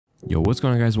Yo, what's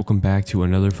going on, guys? Welcome back to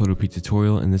another Photopea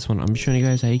tutorial. In this one, I'm showing you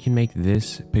guys how you can make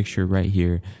this picture right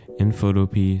here in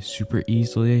Photopea super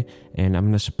easily, and I'm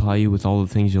going to supply you with all the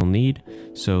things you'll need.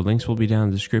 So links will be down in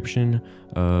the description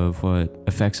of what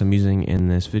effects I'm using in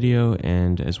this video,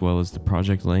 and as well as the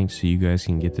project link, so you guys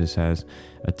can get this as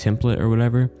a template or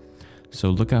whatever. So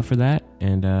look out for that,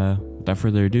 and without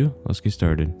further ado, let's get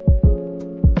started.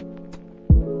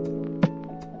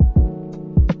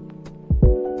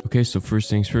 Okay, so first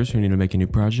things first, we need to make a new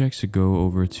project. So go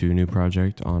over to new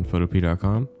project on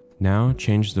photopea.com. Now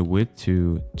change the width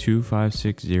to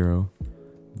 2560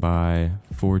 by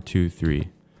 423.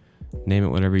 Name it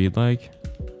whatever you'd like,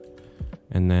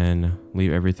 and then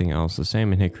leave everything else the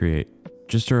same and hit create.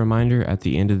 Just a reminder, at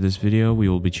the end of this video, we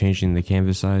will be changing the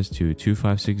canvas size to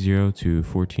 2560 to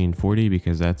 1440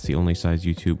 because that's the only size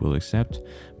YouTube will accept.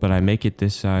 But I make it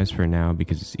this size for now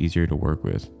because it's easier to work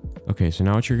with. Okay, so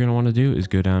now what you're going to want to do is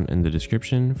go down in the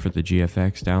description for the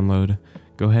GFX download.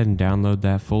 Go ahead and download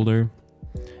that folder,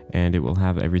 and it will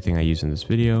have everything I use in this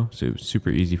video, so it's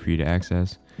super easy for you to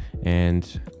access.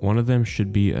 And one of them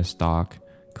should be a stock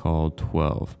called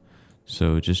 12.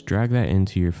 So just drag that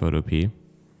into your Photopea,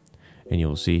 and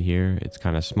you'll see here it's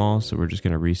kind of small, so we're just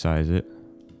going to resize it.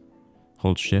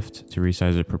 Hold shift to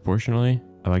resize it proportionally.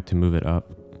 I like to move it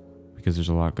up because there's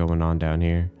a lot going on down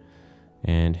here,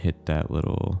 and hit that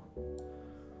little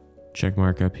check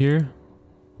mark up here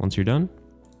once you're done.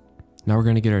 Now we're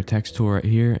going to get our text tool right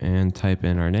here and type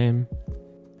in our name.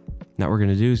 Now what we're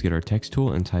going to do is get our text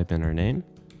tool and type in our name.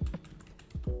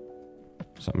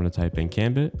 So I'm going to type in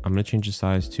Cambit. I'm going to change the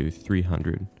size to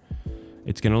 300.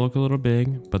 It's going to look a little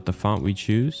big, but the font we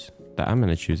choose, that I'm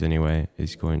going to choose anyway,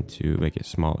 is going to make it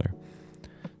smaller.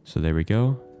 So there we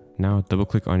go. Now double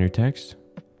click on your text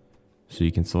so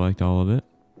you can select all of it.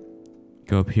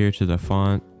 Go up here to the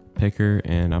font picker,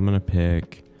 and I'm gonna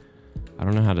pick, I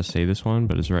don't know how to say this one,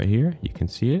 but it's right here. You can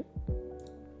see it.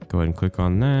 Go ahead and click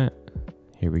on that.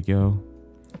 Here we go.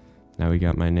 Now we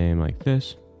got my name like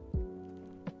this.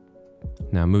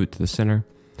 Now move it to the center.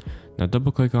 Now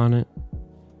double click on it.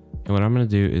 And what I'm gonna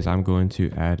do is I'm going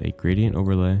to add a gradient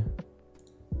overlay.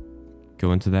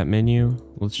 Go into that menu.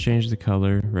 Let's change the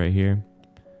color right here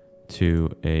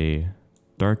to a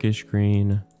darkish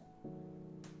green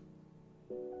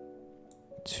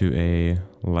to a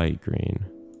light green.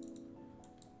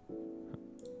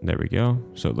 There we go.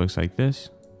 So it looks like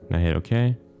this. Now hit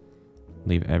OK.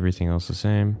 Leave everything else the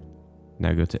same.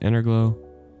 Now go to Interglow.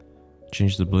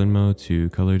 Change the blend mode to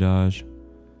color dodge.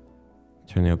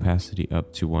 Turn the opacity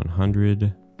up to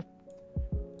 100.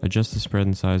 Adjust the spread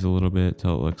and size a little bit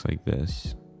till it looks like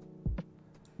this.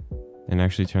 And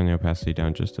actually turn the opacity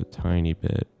down just a tiny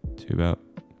bit to about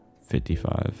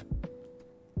 55.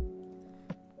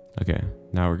 Okay,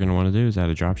 now what we're going to want to do is add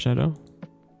a drop shadow.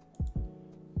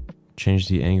 Change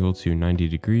the angle to 90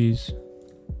 degrees.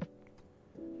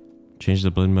 Change the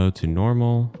blend mode to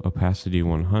normal, opacity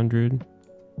 100.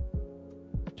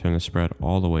 Turn the spread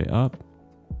all the way up.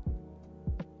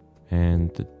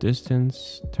 And the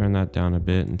distance, turn that down a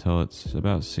bit until it's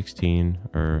about 16,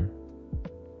 or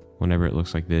whenever it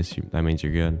looks like this, that means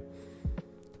you're good.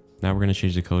 Now we're going to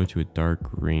change the color to a dark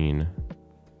green.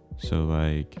 So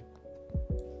like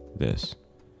this.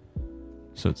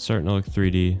 So it's starting to look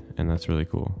 3D, and that's really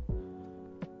cool.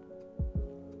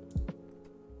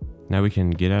 Now we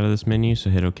can get out of this menu, so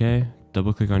hit OK.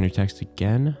 Double click on your text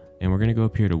again, and we're going to go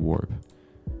up here to warp.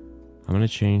 I'm going to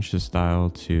change the style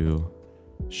to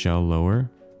shell lower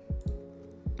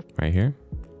right here.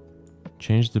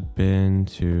 Change the bin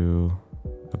to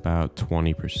about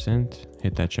 20%.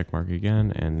 Hit that check mark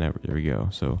again, and there we go.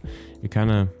 So it kind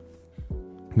of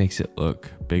makes it look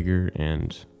bigger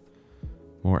and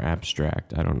more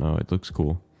abstract. I don't know, it looks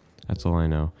cool. That's all I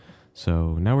know.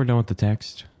 So now we're done with the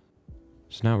text.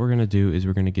 So now what we're gonna do is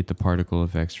we're gonna get the particle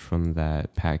effects from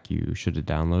that pack you should have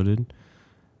downloaded.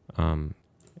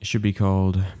 It should be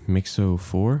called Mixo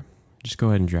 4. Just go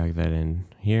ahead and drag that in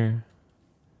here.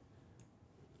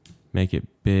 Make it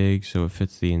big so it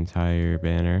fits the entire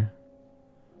banner.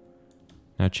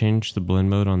 Now change the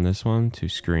blend mode on this one to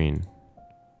screen,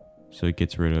 so it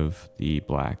gets rid of the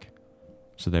black.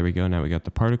 So there we go. Now we got the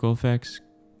particle effects.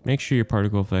 Make sure your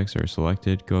particle effects are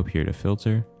selected. Go up here to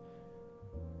filter,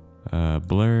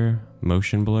 blur,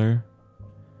 motion blur,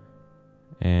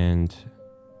 and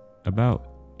about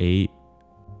 8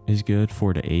 is good,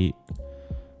 4 to 8.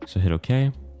 So hit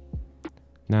OK.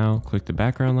 Now click the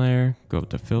background layer, go up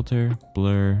to filter,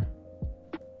 blur,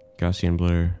 Gaussian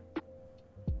blur.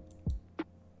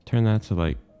 Turn that to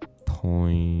like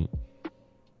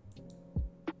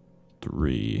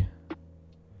 0.3.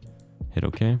 Hit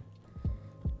OK.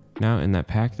 Now in that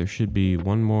pack, there should be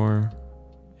one more,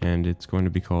 and it's going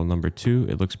to be called number 2.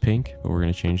 It looks pink, but we're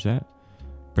going to change that.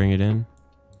 Bring it in.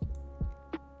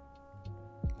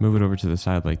 Move it over to the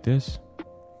side like this.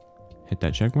 Hit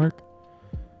that check mark.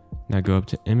 Now go up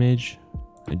to Image,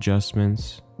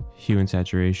 Adjustments, Hue and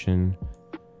Saturation.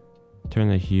 Turn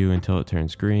the hue until it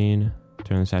turns green.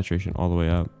 Turn the saturation all the way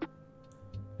up.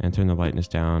 And turn the lightness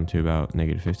down to about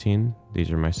 -15.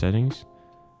 These are my settings.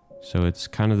 So it's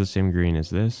kind of the same green as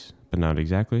this, but not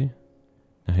exactly.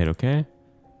 Now hit OK.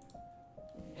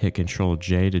 Hit Control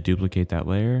J to duplicate that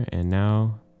layer, and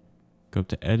now go up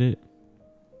to Edit,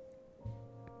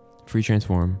 Free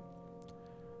Transform.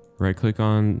 Right click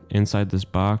on inside this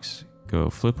box, go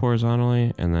flip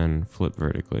horizontally, and then flip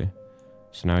vertically.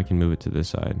 So now I can move it to this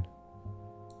side.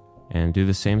 And do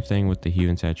the same thing with the hue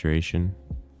and saturation.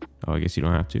 Oh, I guess you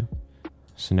don't have to.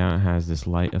 So now it has this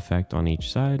light effect on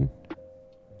each side.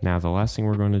 Now the last thing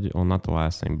we're going to do, well, not the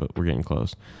last thing, but we're getting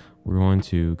close. We're going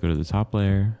to go to the top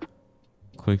layer,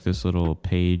 click this little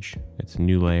page, it's a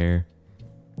new layer,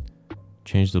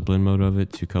 change the blend mode of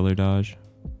it to color dodge,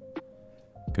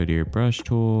 go to your brush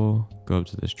tool, go up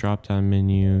to this drop down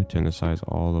menu, turn the size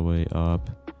all the way up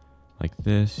like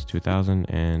this to 1000,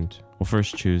 and we'll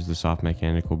first choose the soft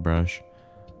mechanical brush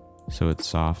so it's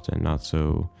soft and not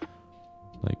so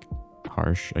like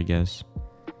harsh, I guess.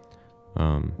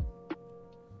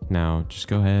 Now just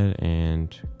go ahead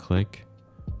and click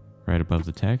right above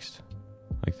the text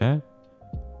like that.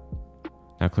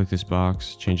 Now click this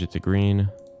box, change it to green.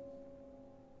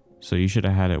 So you should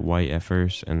have had it white at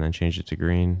first and then change it to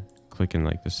green. Click in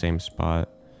like the same spot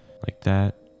like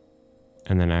that.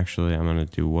 And then actually I'm gonna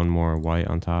do one more white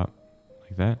on top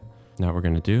like that. Now what we're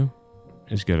gonna do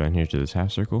is go down here to this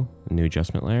half circle, a new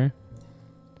adjustment layer.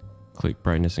 Click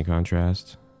brightness and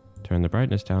contrast. Turn the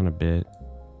brightness down a bit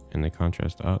and the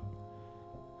contrast up.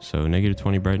 So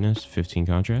 -20 brightness, 15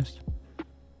 contrast.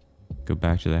 Go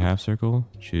back to the half circle,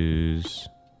 choose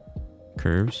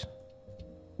curves.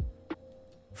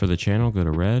 For the channel, go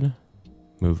to red,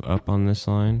 move up on this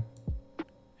line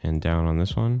and down on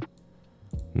this one.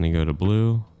 And then go to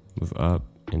blue, move up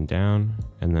and down.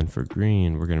 And then for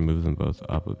green, we're gonna move them both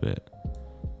up a bit.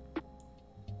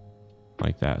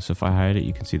 Like that. So if I hide it,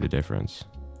 you can see the difference.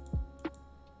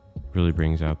 Really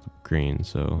brings out the green,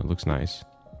 so it looks nice.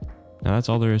 Now that's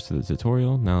all there is to the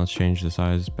tutorial. Now let's change the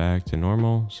size back to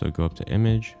normal. So go up to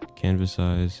Image, Canvas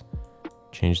Size,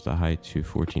 change the height to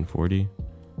 1440,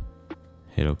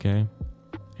 hit OK.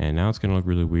 And now it's gonna look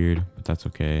really weird, but that's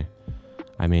okay.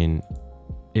 I mean,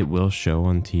 it will show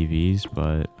on TVs,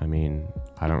 but I mean,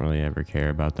 I don't really ever care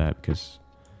about that because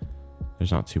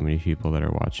there's not too many people that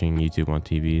are watching YouTube on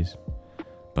TVs.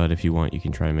 But if you want, you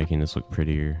can try making this look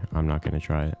prettier. I'm not gonna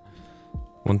try it.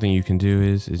 One thing you can do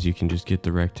is you can just get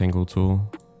the rectangle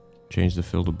tool, change the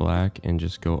fill to black, and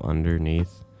just go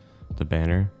underneath the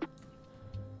banner.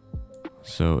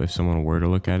 So if someone were to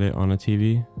look at it on a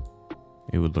TV,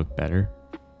 it would look better.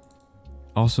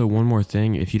 Also, one more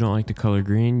thing, if you don't like the color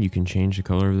green, you can change the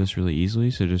color of this really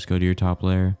easily. So just go to your top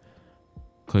layer,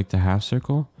 click the half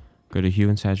circle, go to Hue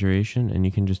and Saturation, and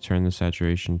you can just turn the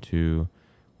saturation to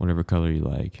whatever color you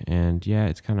like. And yeah,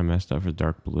 it's kind of messed up for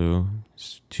dark blue.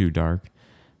 It's too dark.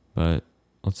 But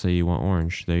let's say you want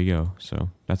orange. There you go. So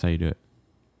that's how you do it.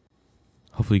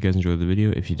 Hopefully you guys enjoyed the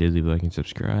video. If you did, leave a like and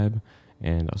subscribe.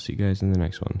 And I'll see you guys in the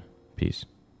next one. Peace.